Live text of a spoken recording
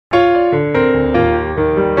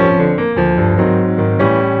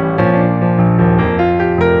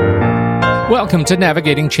Welcome to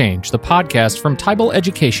Navigating Change, the podcast from Tybal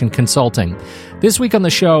Education Consulting. This week on the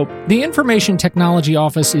show, the Information Technology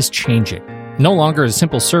Office is changing. No longer a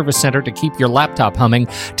simple service center to keep your laptop humming,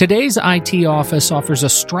 today's IT office offers a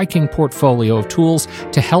striking portfolio of tools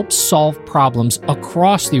to help solve problems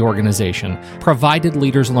across the organization, provided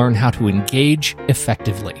leaders learn how to engage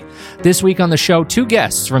effectively. This week on the show, two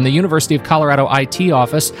guests from the University of Colorado IT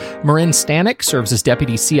office. Marin Stanek serves as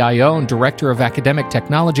Deputy CIO and Director of Academic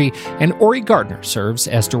Technology, and Ori Gardner serves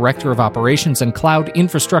as Director of Operations and Cloud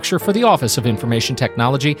Infrastructure for the Office of Information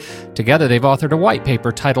Technology. Together, they've authored a white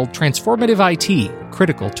paper titled Transformative IT,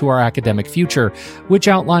 Critical to Our Academic Future, which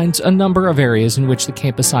outlines a number of areas in which the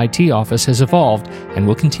campus IT office has evolved and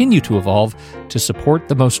will continue to evolve to support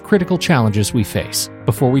the most critical challenges we face.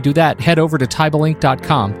 Before we do that, head over to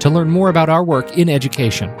tybalinc.com to learn more about our work in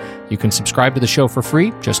education. You can subscribe to the show for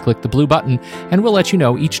free. Just click the blue button, and we'll let you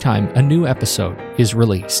know each time a new episode is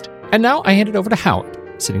released. And now I hand it over to Howard,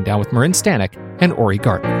 sitting down with Marin Stanek and Ori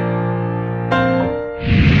Gardner.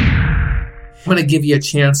 I'm going to give you a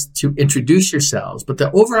chance to introduce yourselves, but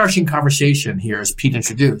the overarching conversation here, as Pete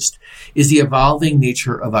introduced, is the evolving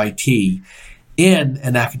nature of IT in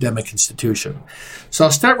an academic institution. So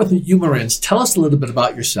I'll start with you, Marin. Tell us a little bit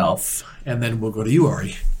about yourself, and then we'll go to you,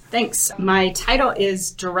 Ori. Thanks. My title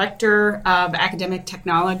is Director of Academic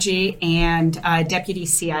Technology and Deputy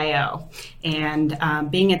CIO. And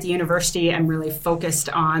being at the university, I'm really focused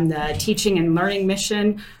on the teaching and learning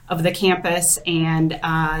mission of the campus and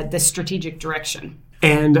the strategic direction.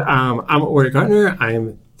 And I'm Ori Gardner.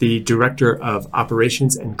 I'm the Director of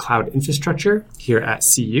Operations and Cloud Infrastructure here at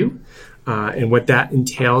CU. And what that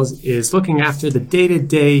entails is looking after the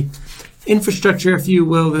day-to-day infrastructure, if you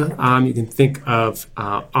will. You can think of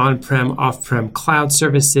on-prem, off-prem cloud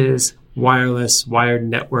services, wireless, wired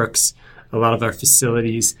networks, a lot of our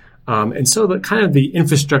facilities. And so the kind of the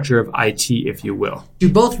infrastructure of IT, if you will. You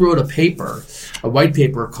both wrote a white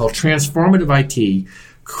paper called Transformative IT,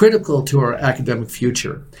 Critical to Our Academic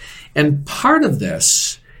Future. And part of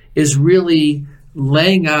this is really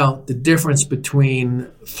laying out the difference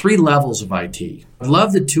between three levels of IT. I'd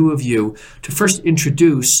love the two of you to first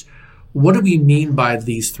introduce what do we mean by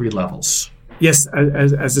these three levels? Yes,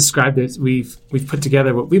 as described, we've put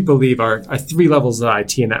together what we believe are three levels of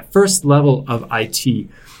IT. And that first level of IT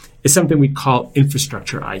is something we call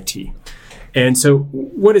infrastructure IT. And so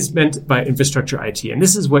what is meant by infrastructure IT? And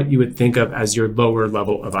this is what you would think of as your lower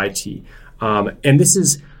level of IT. And this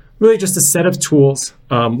is really just a set of tools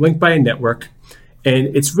linked by a network.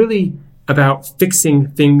 And it's really about fixing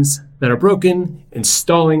things that are broken,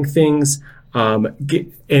 installing things,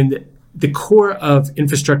 and the core of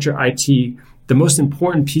infrastructure IT, the most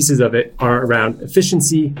important pieces of it are around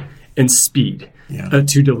efficiency and speed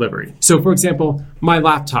to delivery. So, for example, my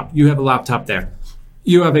laptop, you have a laptop there.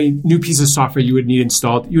 You have a new piece of software you would need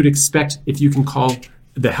installed. You would expect, if you can call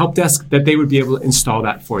the help desk, that they would be able to install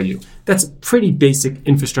that for you. That's pretty basic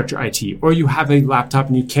infrastructure IT. Or you have a laptop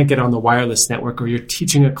and you can't get on the wireless network, or you're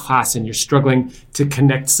teaching a class and you're struggling to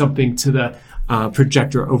connect something to the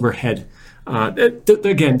projector overhead.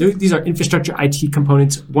 Again, these are infrastructure IT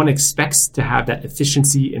components. One expects to have that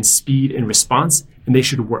efficiency and speed and response, and they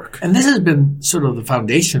should work. And this has been sort of the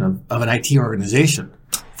foundation of an IT organization.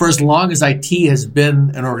 For as long as IT has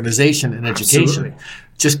been an organization in education, Absolutely.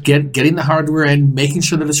 Just getting the hardware in, making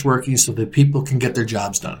sure that it's working so that people can get their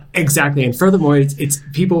jobs done. Exactly. And furthermore, it's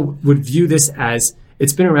people would view this as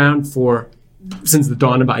it's been around since the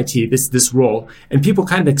dawn of IT, this role, and people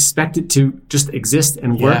kind of expect it to just exist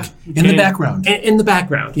and work. In the background. In the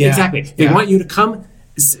background, yeah. Exactly. They want you to come,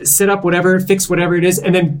 set up whatever, fix whatever it is,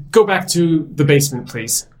 and then go back to the basement,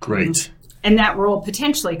 please. Great. And that role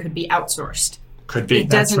potentially could be outsourced. Could be. It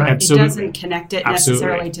doesn't, That's right. It doesn't connect it Absolutely.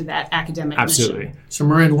 necessarily to that academic Absolutely. mission. So,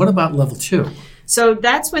 Marin, what about level 2? So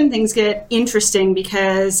that's when things get interesting,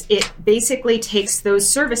 because it basically takes those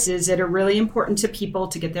services that are really important to people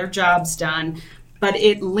to get their jobs done, but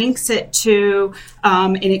it links it to,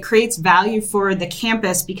 and it creates value for the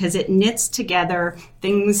campus because it knits together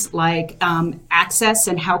things like access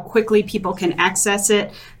and how quickly people can access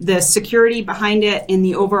it, the security behind it, and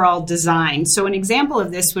the overall design. So an example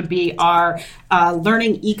of this would be our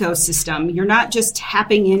learning ecosystem. You're not just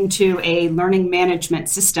tapping into a learning management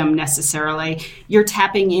system necessarily. You're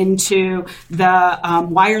tapping into the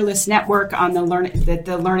wireless network on the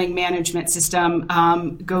learning management system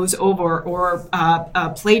goes over, or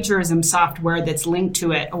plagiarism software that's linked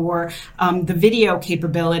to it, or the video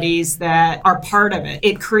capabilities that are part of it.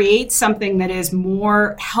 It creates something that is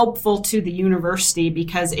more helpful to the university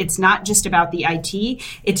because it's not just about the IT,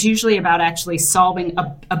 it's usually about actually solving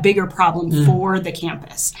a bigger problem for the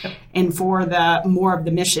campus and for the more of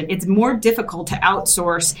the mission. It's more difficult to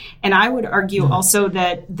outsource, and I would argue also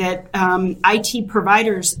that IT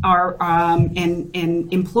providers are and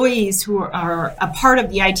employees who are a part of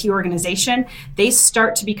the IT organization, they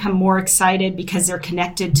start to become more excited because they're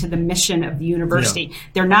connected to the mission of the university. Yeah.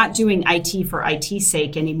 They're not doing IT for IT's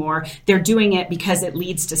sake anymore. They're doing it because it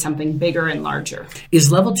leads to something bigger and larger.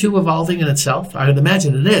 Is level 2 evolving in itself? I would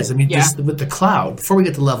imagine it is. I mean, just with the cloud, before we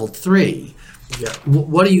get to level 3,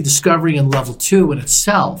 what are you discovering in level 2 in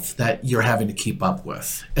itself that you're having to keep up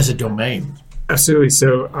with as a domain? Absolutely.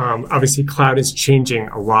 So obviously cloud is changing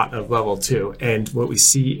a lot of level 2. And what we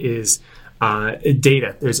see is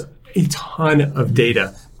data. There's a ton of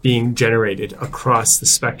data being generated across the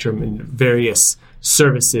spectrum in various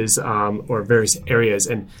services or various areas.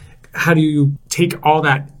 And how do you take all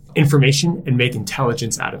that information and make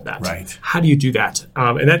intelligence out of that? Right. How do you do that?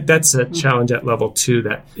 And that's a challenge at level 2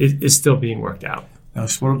 that is still being worked out.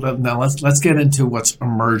 Now let's get into what's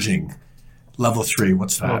emerging. Level 3,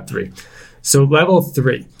 what's that? Level 3. So level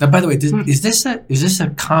 3. Now, by the way, is this a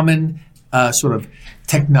common sort of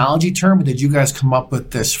technology term, or did you guys come up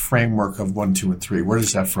with this framework of 1, 2, and 3? Where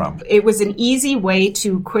is that from? It was an easy way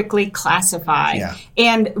to quickly classify. Yeah.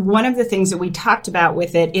 And one of the things that we talked about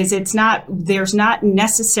with it is there's not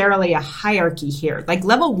necessarily a hierarchy here. Like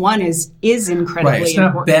level 1 is incredibly important. It's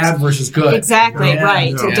not bad versus good. Exactly,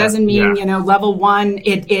 right. It doesn't mean, level 1,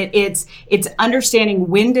 it's understanding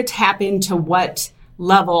when to tap into what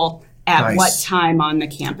level at what time on the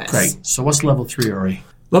campus. Great. So what's level 3, Uri?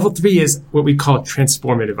 Level 3 is what we call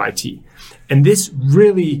transformative IT. And this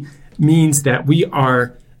really means that we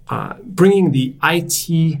are bringing the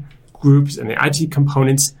IT groups and the IT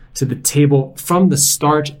components to the table from the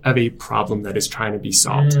start of a problem that is trying to be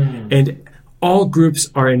solved. And all groups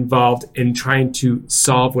are involved in trying to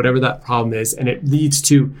solve whatever that problem is. And it leads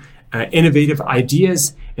to innovative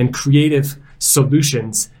ideas and creative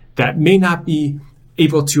solutions that may not be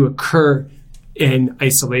able to occur in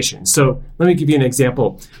isolation. So let me give you an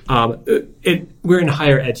example. We're in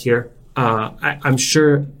higher ed here. I'm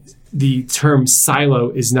sure the term silo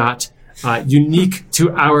is not unique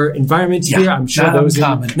to our environment here. I'm sure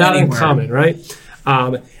not uncommon, right?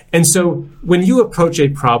 And so when you approach a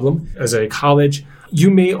problem as a college, you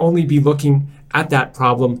may only be looking at that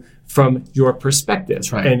problem from your perspective.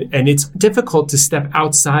 That's right. And it's difficult to step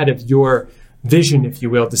outside of your vision, if you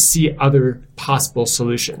will, to see other possible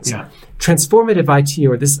solutions. Yeah. Transformative IT,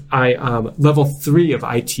 or this level 3 of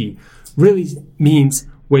IT, really means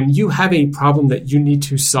when you have a problem that you need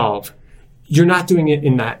to solve, you're not doing it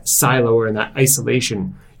in that silo or in that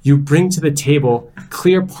isolation. You bring to the table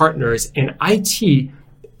clear partners, and IT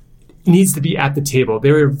needs to be at the table.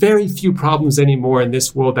 There are very few problems anymore in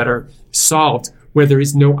this world that are solved where there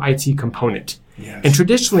is no IT component. Yes. And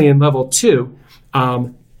traditionally in level 2,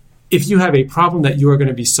 if you have a problem that you are going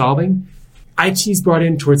to be solving, IT is brought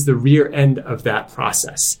in towards the rear end of that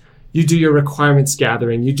process. You do your requirements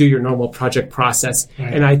gathering, you do your normal project process,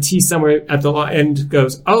 and IT somewhere at the end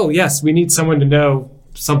goes, oh, yes, we need someone to know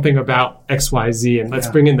something about XYZ, and let's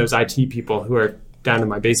bring in those IT people who are down in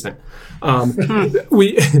my basement.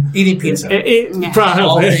 We eating pizza.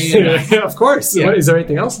 Probably. Of course. Yeah. What, is there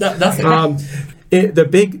anything else? Nothing. The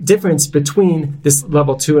big difference between this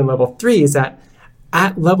level 2 and level 3 is that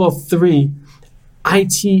at level 3,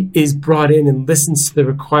 IT is brought in and listens to the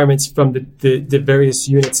requirements from the various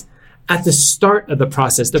units at the start of the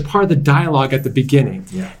process. They're part of the dialogue at the beginning.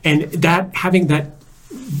 Yeah. And that having that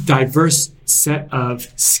diverse set of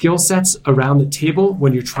skill sets around the table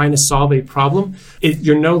when you're trying to solve a problem,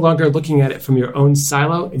 you're no longer looking at it from your own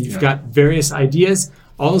silo, and you've got various ideas.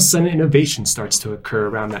 All of a sudden, innovation starts to occur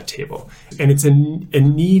around that table. And it's a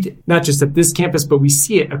need, not just at this campus, but we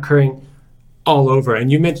see it occurring all over.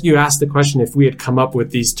 And you asked the question if we had come up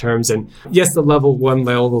with these terms. And yes, the level 1,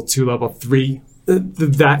 level 2, level 3,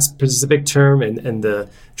 that specific term and the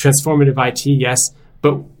transformative IT, yes.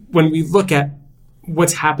 But when we look at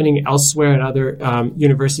what's happening elsewhere at other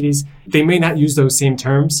universities, they may not use those same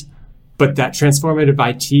terms, but that transformative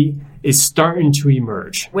IT is starting to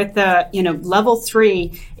emerge. With the, level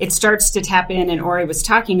 3, it starts to tap in, and Ori was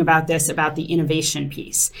talking about this, about the innovation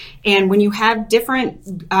piece. And when you have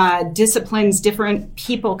different disciplines, different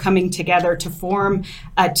people coming together to form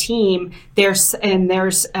a team, there's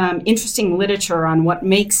interesting literature on what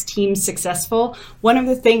makes teams successful. One of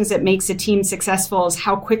the things that makes a team successful is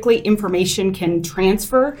how quickly information can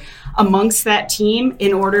transfer amongst that team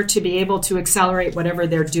in order to be able to accelerate whatever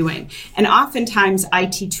they're doing. And oftentimes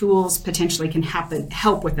IT tools potentially can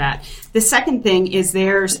help with that. The second thing is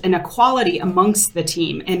there's an equality amongst the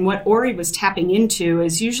team. And what Ori was tapping into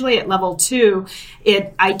is usually at level 2,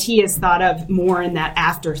 IT is thought of more in that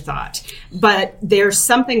afterthought. But there's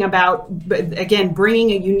something about, again,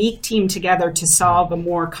 bringing a unique team together to solve a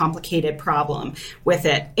more complicated problem with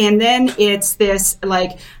it. And then it's this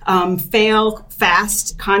fail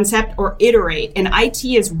fast concept or iterate. And IT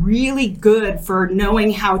is really good for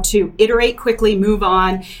knowing how to iterate quickly, move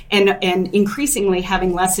on, and increasingly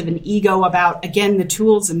having less of an ego about, again, the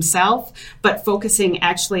tools themselves, but focusing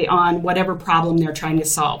actually on whatever problem they're trying to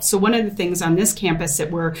solve. So one of the things on this campus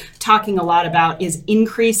that we're talking a lot about is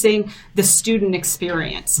increasing the student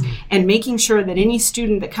experience and making sure that any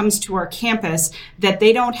student that comes to our campus, that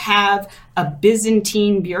they don't have a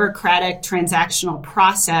Byzantine bureaucratic transactional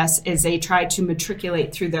process as they try to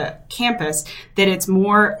matriculate through the campus, that it's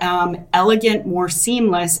more elegant, more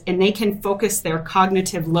seamless, and they can focus their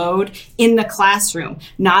cognitive load in the classroom,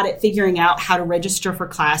 not at figuring out how to register for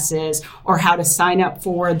classes or how to sign up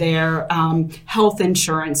for their health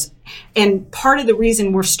insurance. And part of the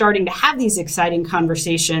reason we're starting to have these exciting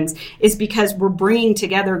conversations is because we're bringing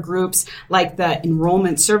together groups like the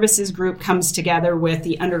enrollment services group comes together with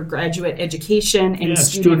the undergraduate education and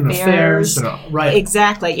student affairs. Right.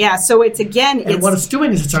 Exactly. Yeah. So it's what it's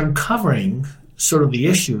doing is it's uncovering sort of the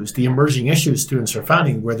issues, the emerging issues students are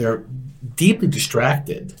finding where they're deeply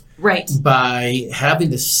distracted. Right. By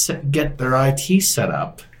having to get their IT set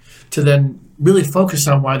up to then really focus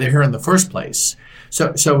on why they're here in the first place.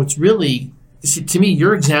 So it's really, to me,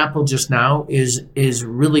 your example just now is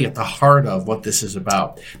really at the heart of what this is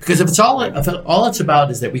about. Because if all it's about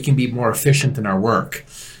is that we can be more efficient in our work,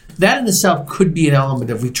 that in itself could be an element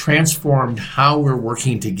if we transformed how we're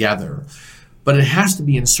working together. But it has to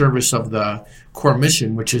be in service of the core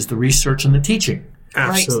mission, which is the research and the teaching.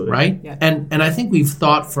 Absolutely. Right? Yeah. And I think we've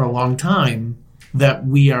thought for a long time that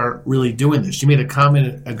we are really doing this. You made a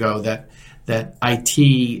comment ago that IT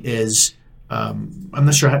is... I'm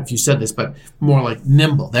not sure if you said this, but more like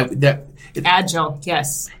nimble. Agile,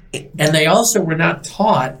 yes. And they also were not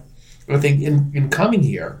taught, I think, in coming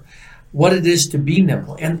here, what it is to be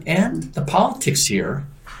nimble. And the politics here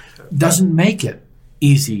doesn't make it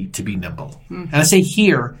easy to be nimble. Mm-hmm. And I say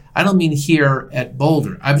here, I don't mean here at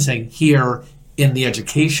Boulder. I'm saying here in the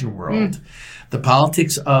education world. The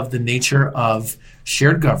politics of the nature of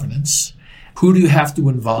shared governance. Who do you have to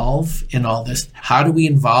involve in all this? How do we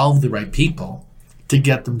involve the right people to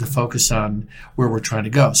get them to focus on where we're trying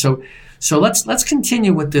to go? So let's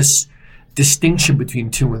continue with this distinction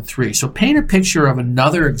between 2 and 3. So paint a picture of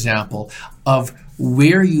another example of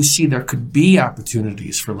where you see there could be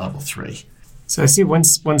opportunities for level 3. So I see one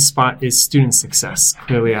spot is student success,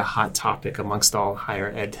 clearly a hot topic amongst all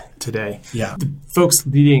higher ed today. Yeah. The folks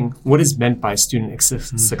leading what is meant by student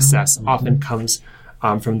success often comes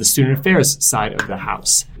from the student affairs side of the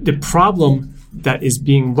house. The problem that is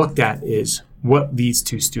being looked at is what leads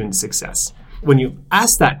to student success. When you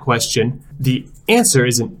ask that question, the answer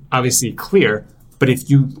isn't obviously clear, but if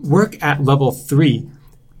you work at level 3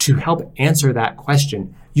 to help answer that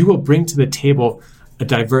question, you will bring to the table a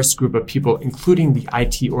diverse group of people, including the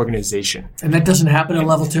IT organization. And that doesn't happen at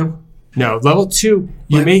level 2? No, level 2,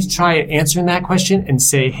 you may try answering that question and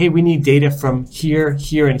say, hey, we need data from here,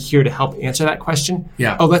 here, and here to help answer that question.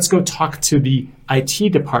 Yeah. Oh, let's go talk to the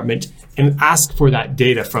IT department and ask for that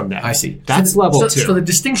data from them. I see. That's level 2. So the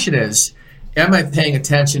distinction is, am I paying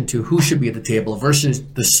attention to who should be at the table versus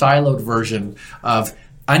the siloed version of,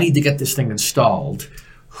 I need to get this thing installed.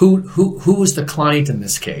 Who is the client in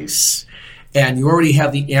this case? And you already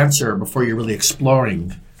have the answer before you're really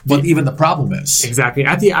exploring what even the problem is. Exactly.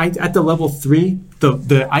 At the level 3,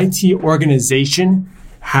 the IT organization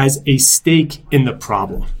has a stake in the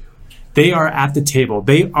problem. They are at the table.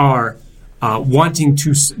 They are wanting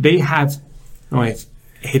to. They have. I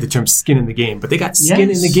hate the term "skin in the game," but they got skin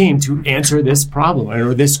in the game to answer this problem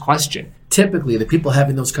or this question. Typically, the people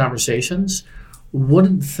having those conversations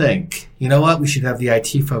wouldn't think, you know what, we should have the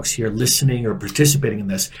IT folks here listening or participating in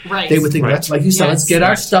this. Right. They would think, that's like you said, let's get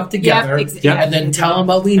our stuff together and then tell them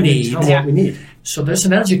what we need. So there's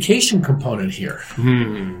an education component here.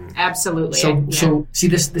 Absolutely. So see,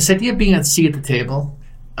 this idea of being at C at the table,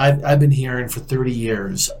 I've been hearing for 30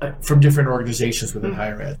 years from different organizations within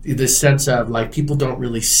higher ed, this sense of like people don't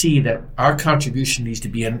really see that our contribution needs to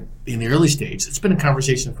be in the early stage. It's been a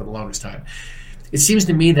conversation for the longest time. It seems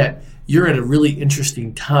to me that you're at a really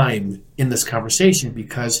interesting time in this conversation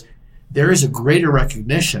because there is a greater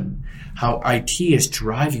recognition how IT is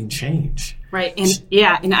driving change. Right. And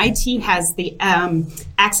IT has the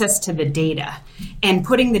access to the data and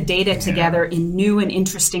putting the data together in new and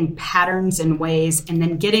interesting patterns and ways, and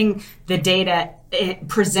then getting the data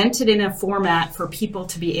presented in a format for people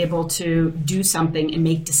to be able to do something and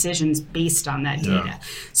make decisions based on that data.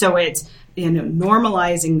 So it's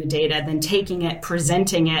normalizing the data, then taking it,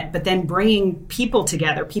 presenting it, but then bringing people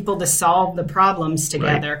together, people to solve the problems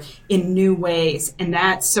together in new ways. And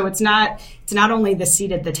so it's not only the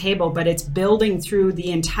seat at the table, but it's building through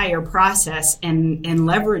the entire process and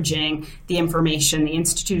leveraging the information, the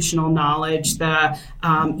institutional knowledge, the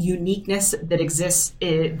uniqueness that exists,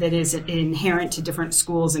 that is inherent to different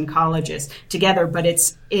schools and colleges together. But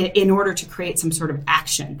it's in order to create some sort of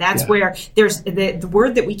action. That's where there's the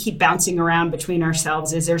word that we keep bouncing around between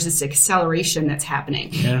ourselves is there's this acceleration that's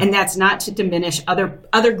happening. And that's not to diminish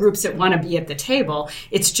other groups that want to be at the table.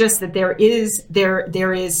 It's just that there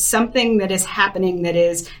is something that is happening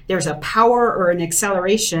there's a power or an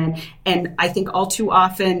acceleration. And I think all too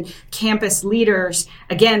often campus leaders,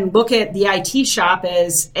 again, look at the IT shop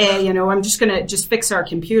as, I'm just going to fix our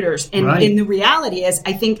computers. And the reality is,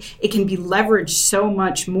 I think it can be leveraged so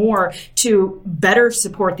much more to better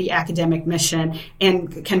support the academic mission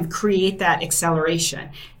and can create that acceleration.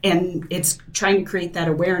 And it's trying to create that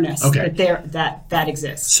awareness that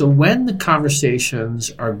exists. So when the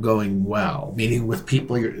conversations are going well, meaning with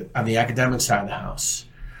people on the academic side of the house,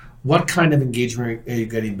 what kind of engagement are you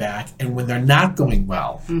getting back? And when they're not going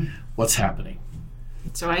well, what's happening?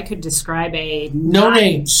 So I could describe no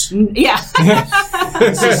names. Yeah. So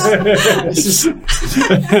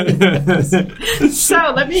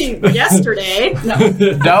yesterday.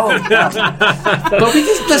 No. But we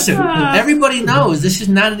just, listen, everybody knows this is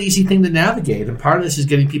not an easy thing to navigate. And part of this is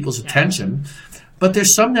getting people's attention. But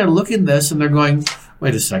there's some that are looking at this and they're going,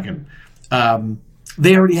 wait a second.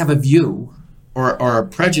 They already have a view or a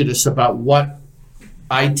prejudice about what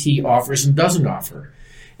IT offers and doesn't offer.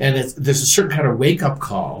 And there's a certain kind of wake-up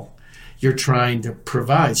call you're trying to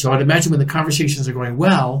provide. So I'd imagine when the conversations are going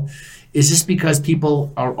well, is this because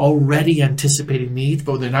people are already anticipating needs,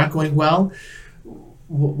 but when they're not going well?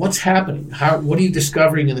 What's happening? What are you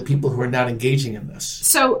discovering in the people who are not engaging in this?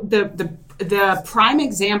 So the prime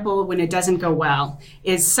example when it doesn't go well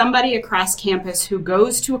is somebody across campus who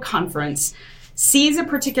goes to a conference, sees a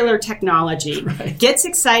particular technology, gets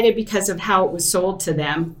excited because of how it was sold to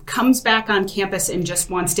them, comes back on campus and just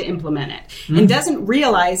wants to implement it, and doesn't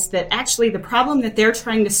realize that actually the problem that they're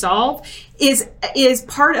trying to solve is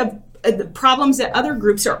part of the problems that other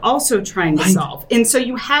groups are also trying to solve. And so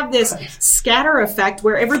you have this scatter effect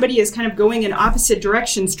where everybody is kind of going in opposite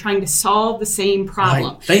directions trying to solve the same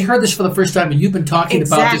problem. They heard this for the first time and you've been talking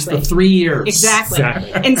about this for 3 years. Exactly.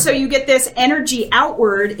 And so you get this energy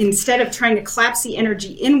outward instead of trying to collapse the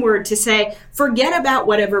energy inward to say, forget about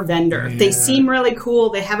whatever vendor. They seem really cool.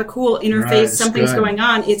 They have a cool interface. Something's going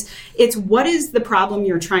on. It's what is the problem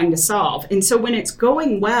you're trying to solve? And so when it's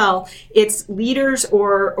going well, it's leaders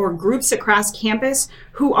or groups across campus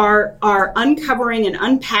who are uncovering and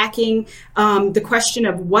unpacking the question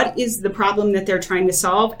of what is the problem that they're trying to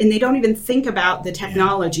solve, and they don't even think about the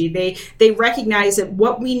technology. They recognize that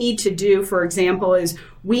what we need to do, for example, is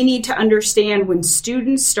we need to understand when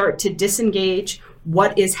students start to disengage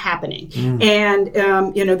what is happening. And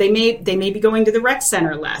they may be going to the rec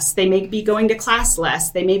center less, they may be going to class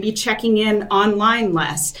less, they may be checking in online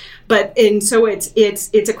less. So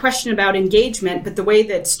it's a question about engagement, but the way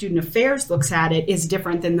that student affairs looks at it is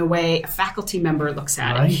different than the way a faculty member looks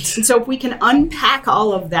at it. And so if we can unpack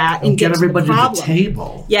all of that and get everybody to the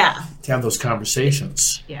table to have those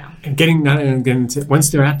conversations. And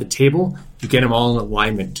once they're at the table, you get them all in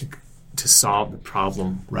alignment to solve the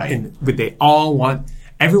problem. But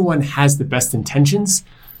everyone has the best intentions,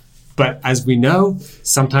 but as we know,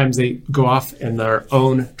 sometimes they go off in their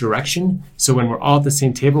own direction. So when we're all at the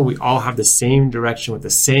same table, we all have the same direction with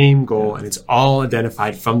the same goal, and it's all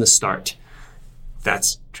identified from the start.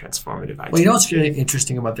 That's transformative IT. Well, you know what's really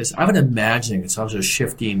interesting about this? I would imagine it's also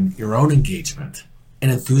shifting your own engagement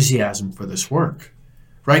and enthusiasm for this work,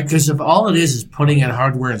 right? Because if all it is putting in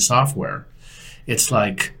hardware and software, it's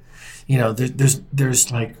like,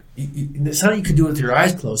 there's like, it's not you can do it with your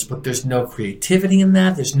eyes closed, but there's no creativity in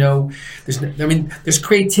that. There's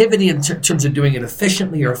creativity in terms of doing it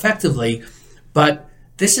efficiently or effectively, but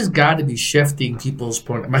this has got to be shifting people's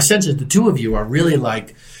point. My sense is the two of you are really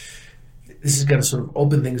like, this is going to sort of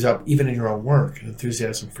open things up even in your own work and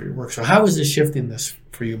enthusiasm for your work. So how is this shifting this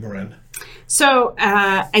for you, Marin? So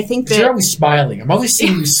I think that you're always smiling. I'm always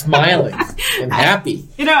seeing you smiling and happy.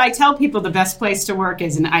 I tell people the best place to work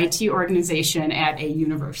is an IT organization at a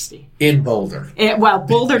university. In Boulder.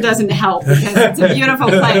 Boulder doesn't help because it's a beautiful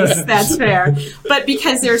place. That's fair. But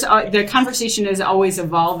because the conversation is always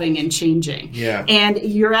evolving and changing. Yeah. And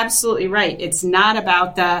you're absolutely right. It's not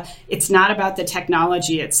about the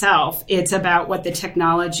technology itself. It's about what the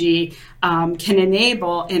technology can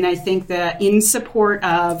enable. And I think that in support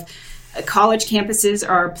of college campuses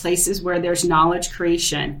are places where there's knowledge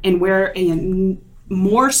creation, and where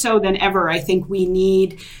more so than ever, I think we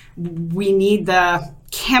need the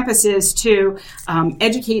campuses to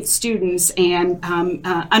educate students and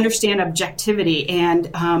understand objectivity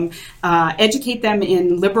and educate them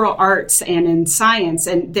in liberal arts and in science.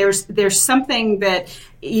 And there's something that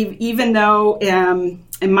even though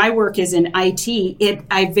and my work is in IT,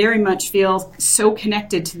 I very much feel so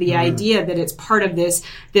connected to the idea that it's part of this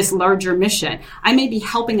larger mission. I may be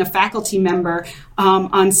helping a faculty member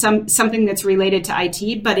on something that's related to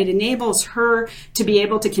IT, but it enables her to be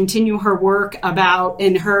able to continue her work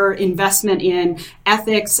and her investment in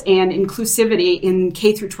ethics and inclusivity in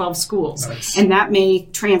K through 12 schools. Nice. And that may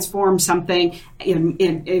transform something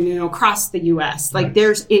in across the U.S. Like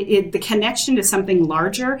Nice. the connection to something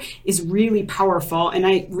larger is really powerful. And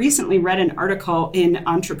I recently read an article in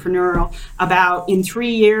Entrepreneurial about in 3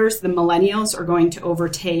 years, the millennials are going to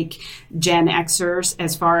overtake Gen Xers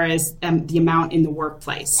as far as the amount in the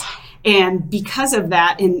workplace. Wow. And because of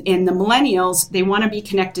that, in the millennials, they want to be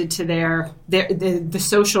connected to the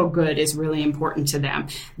social good is really important to them.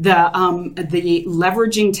 The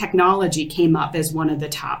leveraging technology came up as one of the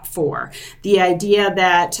top 4. The idea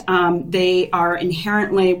that they are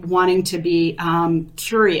inherently wanting to be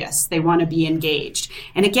curious, they want to be engaged.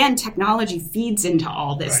 And again, technology feeds into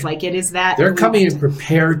all this. Right. Like it is that they're coming in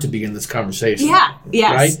prepared to be in this conversation. Yeah.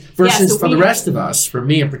 Yes. Right. Versus so for the rest of us, for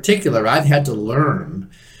me in particular, I've had to learn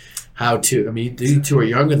how to, you two are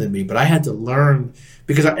younger than me, but I had to learn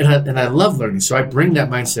because I love learning. So I bring that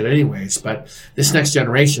mindset anyways, but this next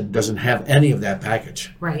generation doesn't have any of that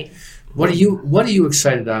package. Right. What are you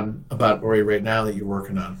excited about Ori right now that you're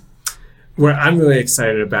working on? What I'm really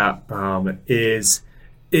excited about is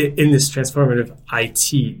in this transformative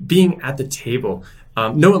IT, being at the table.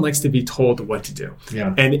 No one likes to be told what to do.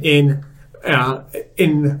 Yeah. And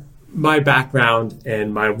in my background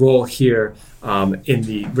and my role here in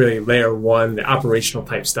the really layer 1, the operational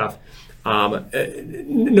type stuff,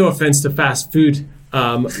 no offense to fast food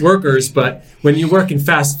workers, but when you work in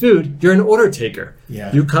fast food, you're an order taker.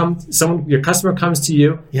 Yeah. Your customer comes to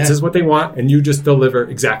you, says what they want, and you just deliver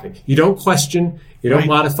exactly. You don't question, you don't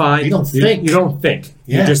modify, you don't think. You don't think.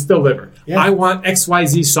 Yeah. You just deliver. Yeah. I want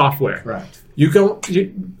XYZ software. Right.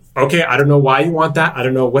 Okay, I don't know why you want that. I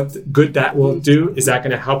don't know what good that will do. Is that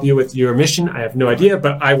going to help you with your mission? I have no idea,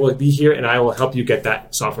 but I will be here and I will help you get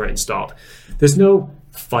that software installed. There's no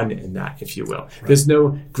fun in that, if you will. Right. There's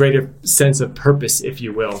no greater sense of purpose, if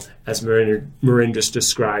you will, as Marin just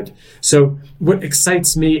described. So what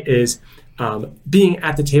excites me is being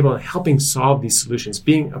at the table and helping solve these solutions,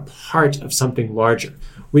 being a part of something larger.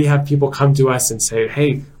 We have people come to us and say,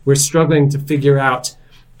 hey, we're struggling to figure out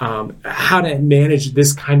how to manage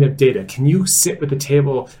this kind of data. Can you sit at the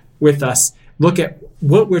table with us, look at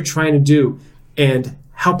what we're trying to do, and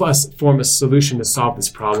help us form a solution to solve this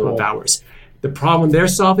problem of ours? The problem they're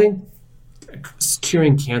solving is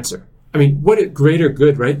curing cancer. I mean, what a greater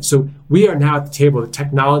good, right? So we are now at the table. The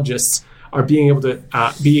technologists are being able to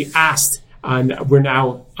be asked, and we're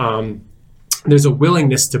now, there's a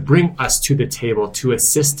willingness to bring us to the table to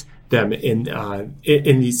assist them in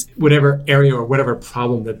these whatever area or whatever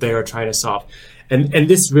problem that they are trying to solve, and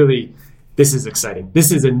this is exciting. This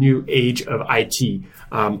is a new age of IT.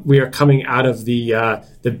 We are coming out of the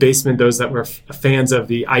basement. Those that were fans of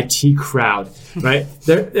the IT crowd, right?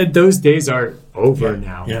 Those days are over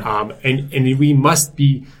now, and we must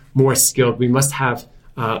be more skilled. We must have.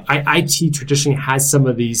 IT traditionally has some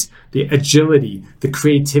of the agility, the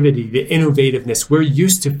creativity, the innovativeness. We're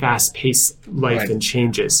used to fast-paced life and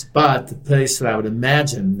changes. But the place that I would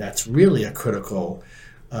imagine that's really a critical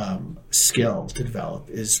skill to develop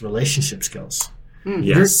is relationship skills.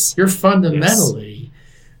 Yes. You're fundamentally,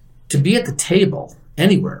 to be at the table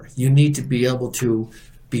anywhere, you need to be able to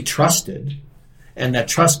be trusted, and that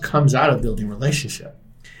trust comes out of building relationship.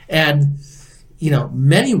 And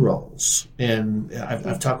many roles, and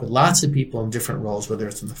I've talked with lots of people in different roles, whether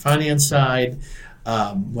it's on the finance side,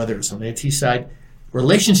 whether it's on the IT side,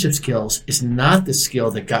 Relationship skills is not the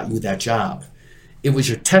skill that got you that job. It was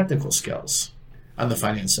your technical skills on the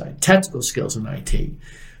finance side, technical skills in IT.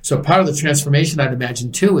 So part of the transformation, I'd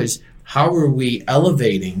imagine, too, is how are we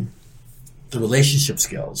elevating the relationship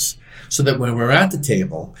skills so that when we're at the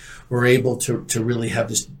table, we're able to really have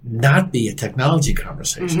this not be a technology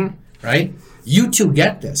conversation, right? You two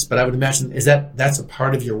get this, but I would imagine that's a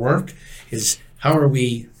part of your work, is how are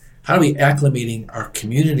we acclimating our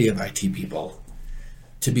community of IT people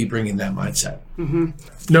to be bringing that mindset?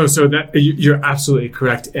 No, so that you're absolutely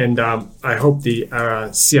correct, and I hope the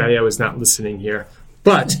CIO is not listening here.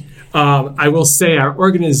 But I will say our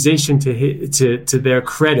organization, to their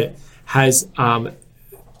credit, has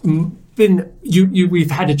been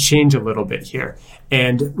we've had to change a little bit here,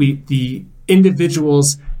 and the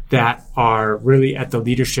individuals that are really at the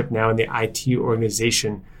leadership now in the IT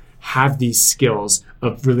organization have these skills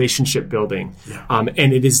of relationship building,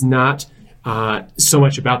 and it is not so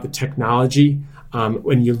much about the technology.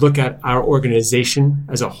 When you look at our organization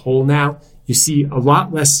as a whole now, you see a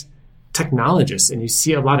lot less technologists and you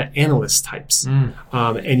see a lot of analyst types.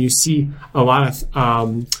 And you see a lot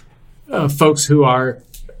of folks who are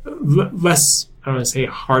less, I don't want to say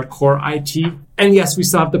hardcore IT. And yes, we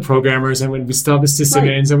still have the programmers and we still have the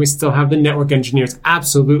sysadmins and we still have the network engineers.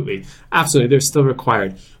 Absolutely. They're still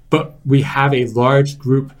required. But we have a large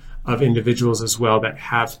group of individuals as well that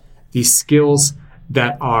have these skills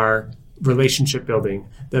that are relationship building,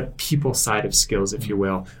 the people side of skills, if you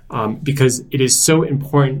will, because it is so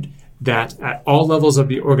important that at all levels of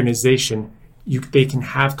the organization, they can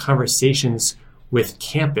have conversations with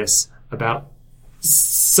campus about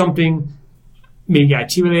something, maybe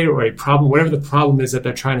IT related or a problem, whatever the problem is that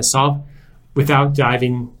they're trying to solve, without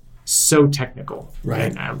diving so technical.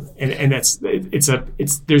 Right. And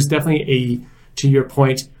there's definitely to your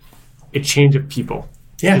point, a change of people.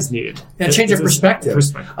 Is needed. And change of perspective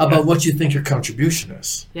about what you think your contribution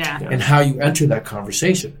is. And how you enter that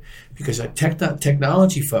conversation. Because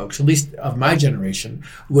technology folks, at least of my generation,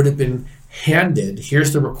 would have been handed,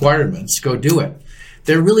 here's the requirements, go do it.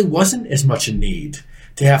 There really wasn't as much a need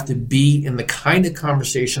to have to be in the kind of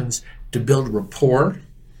conversations to build rapport,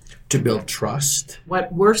 to build trust.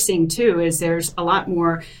 What we're seeing too is there's a lot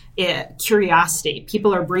more curiosity.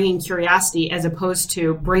 People are bringing curiosity as opposed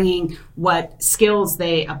to bringing what skills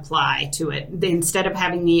they apply to it. Instead of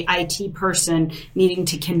having the IT person needing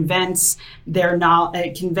to convince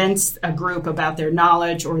a group about their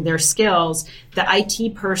knowledge or their skills, the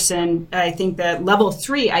IT person, I think the level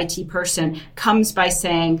 3 IT person, comes by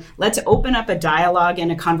saying, let's open up a dialogue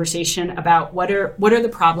and a conversation about what are the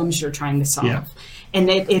problems you're trying to solve. Yeah. And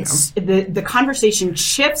the conversation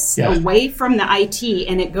shifts away from the IT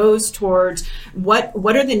and it goes towards what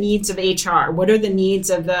are the needs of HR? What are the needs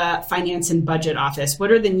of the finance and budget office? What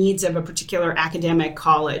are the needs of a particular academic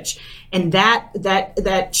college? And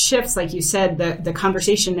that shifts, like you said, the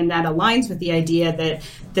conversation, and that aligns with the idea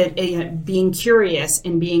that being curious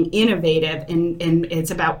and being innovative and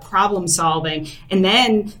it's about problem solving. And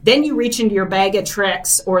then you reach into your bag of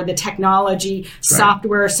tricks or the technology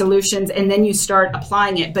software solutions, and then you start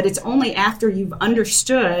applying it. But it's only after you've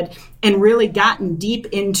understood and really gotten deep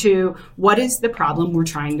into what is the problem we're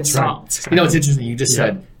trying to solve. Right. You know, it's interesting. You just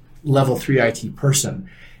said level 3 IT person.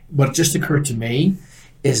 What just occurred to me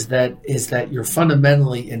is that you're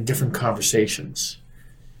fundamentally in different conversations.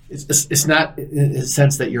 It's not in a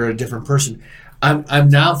sense that you're a different person. I'm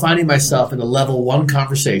now finding myself in a level 1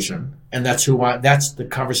 conversation, and that's the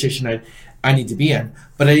conversation I need to be in.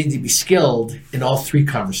 But I need to be skilled in all 3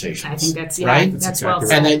 conversations. I think that's right. That's exactly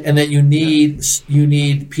well said. And that you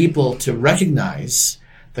need people to recognize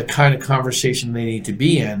the kind of conversation they need to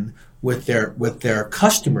be in with their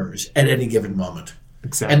customers at any given moment,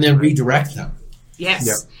 and then redirect them. Yes.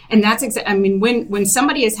 Yep. And that's I mean, when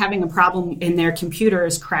somebody is having a problem and their computer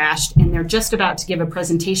is crashed and they're just about to give a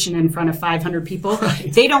presentation in front of 500 people,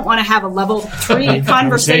 they don't want to have a level 3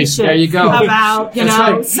 conversation there you go. about,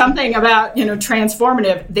 something about,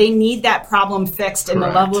 transformative. They need that problem fixed in the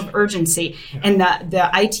level of urgency. And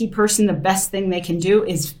the IT person, the best thing they can do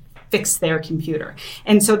is fix their computer.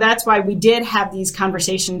 And so that's why we did have these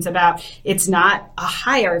conversations about it's not a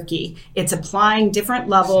hierarchy. It's applying different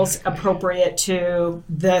levels appropriate to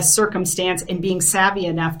the circumstance and being savvy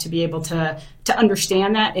enough to be able to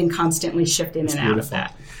understand that and constantly shift in and out of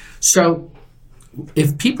that. So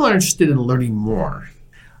if people are interested in learning more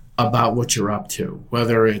about what you're up to,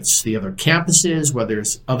 whether it's the other campuses, whether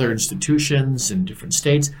it's other institutions in different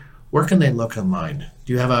states, where can they look online?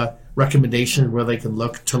 Do you have a recommendation where they can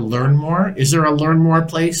look to learn more? Is there a learn more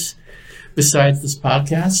place besides this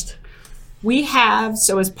podcast? We have,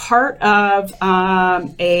 so as part of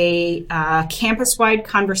a campus-wide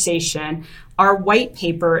conversation, our white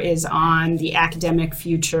paper is on the Academic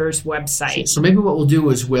Futures website. So maybe what we'll do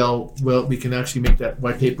is we can actually make that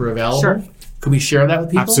white paper available. Sure. Can we share that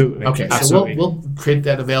with people? Absolutely. Okay, Absolutely. so we'll create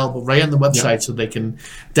that available right on the website so they can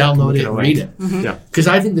download it and read it. Yeah. Because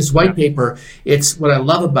I think this white paper, it's what I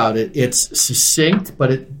love about it. It's succinct,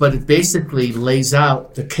 but it basically lays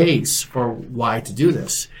out the case for why to do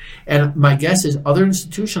this. And my guess is other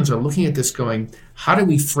institutions are looking at this going, how do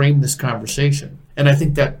we frame this conversation? And I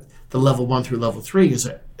think that the level 1 through level 3 is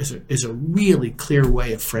a really clear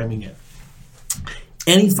way of framing it.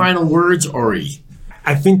 Any final words, Ori?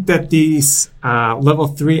 I think that these level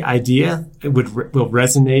 3 idea will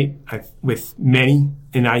resonate with many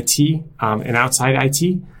in IT and outside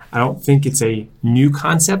IT. I don't think it's a new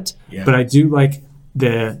concept, but I do like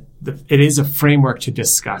it is a framework to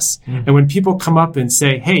discuss. And when people come up and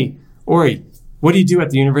say, "Hey, Ori, what do you do at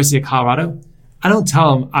the University of Colorado?" I don't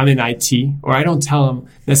tell them I'm in IT, or I don't tell them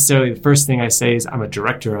necessarily the first thing I say is I'm a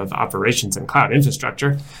director of operations and cloud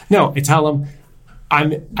infrastructure. No, I tell them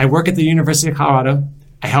I work at the University of Colorado.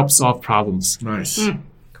 I help solve problems. Nice.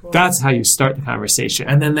 Cool. That's how you start the conversation.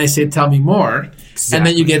 And then they say, tell me more. Exactly. And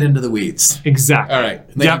then you get into the weeds. Exactly. All right.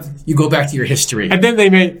 Then you go back to your history. And then they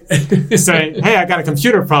may say, hey, I got a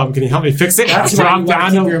computer problem. Can you help me fix it? That's why you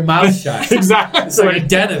want to keep your mouth shut. Exactly. It's like a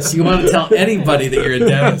dentist. You want to tell anybody that you're a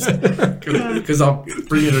dentist because I'll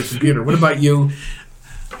bring you to a computer. What about you,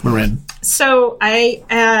 Marin? So I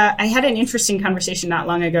had an interesting conversation not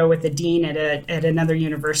long ago with the dean at another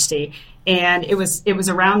university, and it was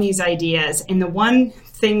around these ideas. And the one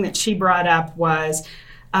thing that she brought up was,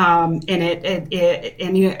 and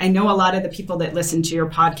I know a lot of the people that listen to your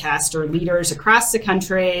podcast are leaders across the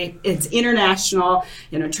country. It's international,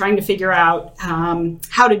 trying to figure out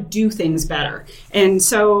how to do things better. And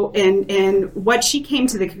so, and what she came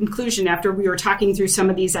to the conclusion after we were talking through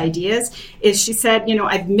some of these ideas is she said,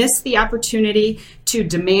 I've missed the opportunity to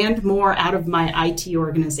demand more out of my IT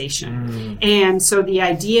organization. And so the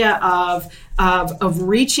idea of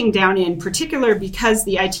reaching down in particular, because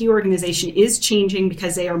the IT organization is changing,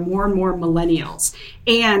 because they are more and more millennials.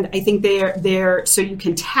 And I think they're so you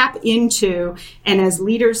can tap into, and as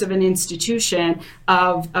leaders of an institution,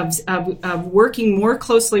 of working more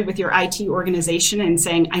closely with your IT organization and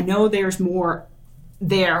saying, I know there's more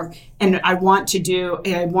there, and I want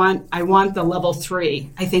the level 3,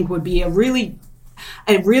 I think would be a really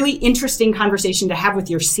interesting conversation to have with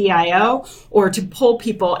your CIO, or to pull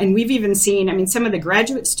people. And we've even seen, some of the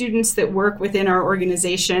graduate students that work within our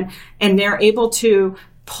organization, and they're able to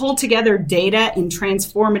pull together data in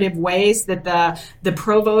transformative ways that the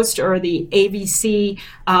provost or the AVC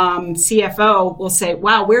CFO will say,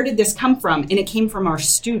 wow, where did this come from? And it came from our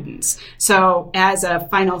students. So as a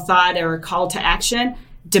final thought or a call to action,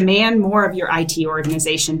 demand more of your IT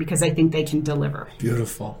organization, because I think they can deliver.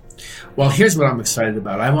 Beautiful. Well, here's what I'm excited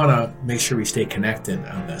about. I want to make sure we stay connected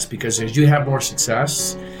on this, because as you have more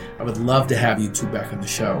success, I would love to have you two back on the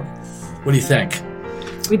show. What do you think?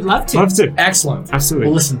 We'd love to. Love to. Excellent. Absolutely.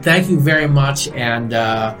 Well, listen, thank you very much, and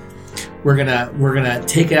we're gonna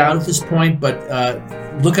take it out at this point. But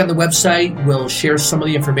look on the website. We'll share some of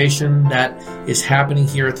the information that is happening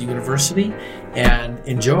here at the university, and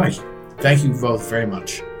enjoy. Thank you both very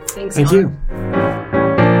much. Thanks. Thank Alan. you.